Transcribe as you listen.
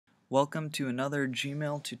Welcome to another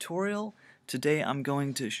Gmail tutorial. Today I'm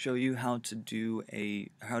going to show you how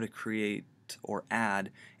to create or add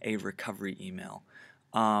a recovery email.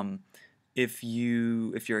 If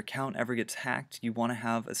your account ever gets hacked, you want to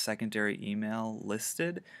have a secondary email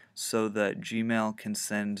listed so that Gmail can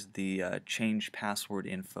send the change password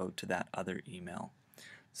info to that other email.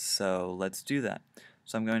 So let's do that.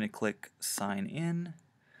 So I'm going to click sign in.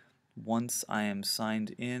 Once I am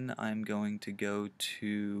signed in, I'm going to go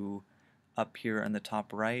to up here in the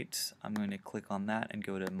top right. I'm going to click on that and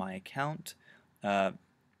go to my account.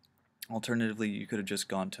 Alternatively, you could have just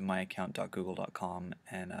gone to myaccount.google.com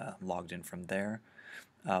and logged in from there.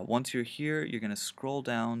 Once you're here, you're going to scroll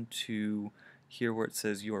down to here where it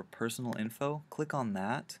says your personal info. Click on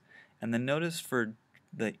that, and then notice for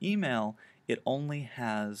the email, it only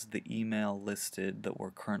has the email listed that we're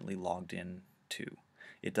currently logged in to.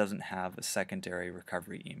 It doesn't have a secondary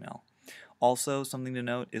recovery email. Also, something to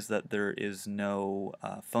note is that there is no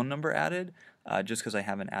phone number added, just because I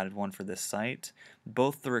haven't added one for this site.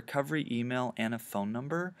 Both the recovery email and a phone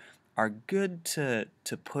number are good to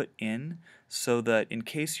put in so that in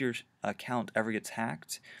case your account ever gets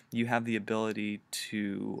hacked, you have the ability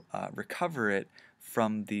to recover it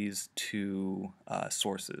from these two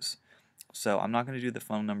sources. So I'm not going to do the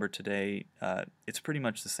phone number today. It's pretty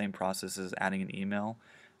much the same process as adding an email.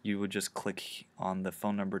 You would just click on the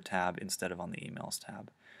phone number tab instead of on the emails tab.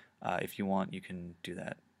 If you want, you can do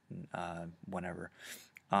that whenever.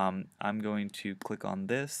 I'm going to click on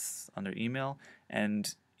this under email,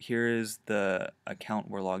 and here is the account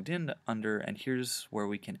we're logged in under, and here's where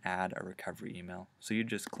we can add a recovery email. So you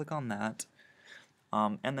just click on that,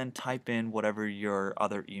 and then type in whatever your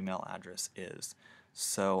other email address is.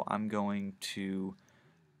 So I'm going to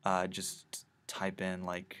just type in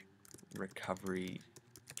like recovery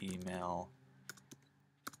email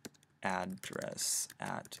address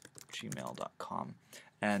at gmail.com,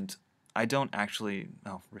 and I don't actually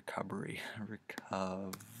recovery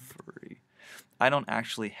I don't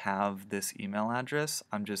actually have this email address.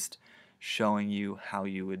 I'm just showing you how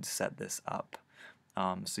you would set this up.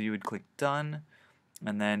 So you would click done,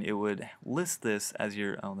 and then it would list this as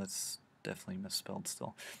your, that's definitely misspelled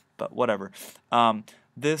still, but whatever.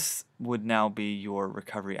 This would now be your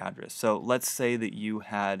recovery address. So let's say that you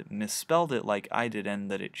had misspelled it like I did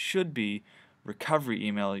and that it should be recovery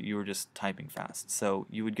email, you were just typing fast. So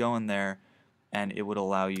you would go in there and it would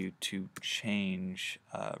allow you to change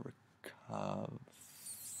recovery.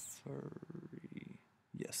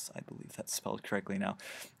 Yes, I believe that's spelled correctly now.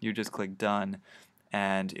 You just click done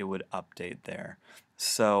and it would update there.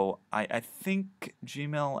 So I think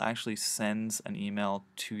Gmail actually sends an email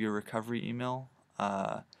to your recovery email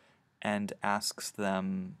and asks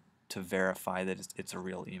them to verify that it's a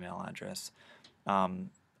real email address.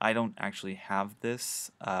 I don't actually have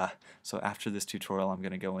this, so after this tutorial I'm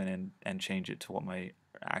going to go in and change it to what my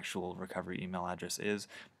actual recovery email address is,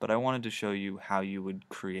 but I wanted to show you how you would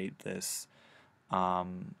create this,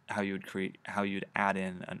 how you'd add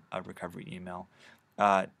in a recovery email.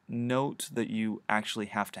 Note that you actually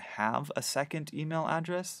have to have a second email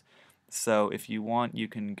address. So if you want, you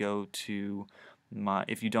can go to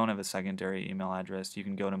if you don't have a secondary email address, you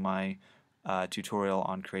can go to my tutorial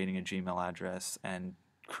on creating a Gmail address and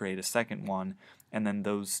create a second one, and then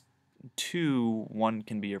those two, one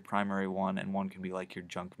can be your primary one and one can be like your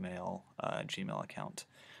junk mail Gmail account.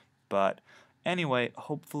 But anyway,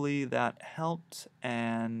 hopefully that helped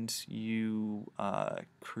and you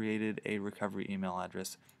created a recovery email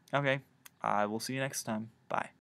address. Okay, I will see you next time. Bye.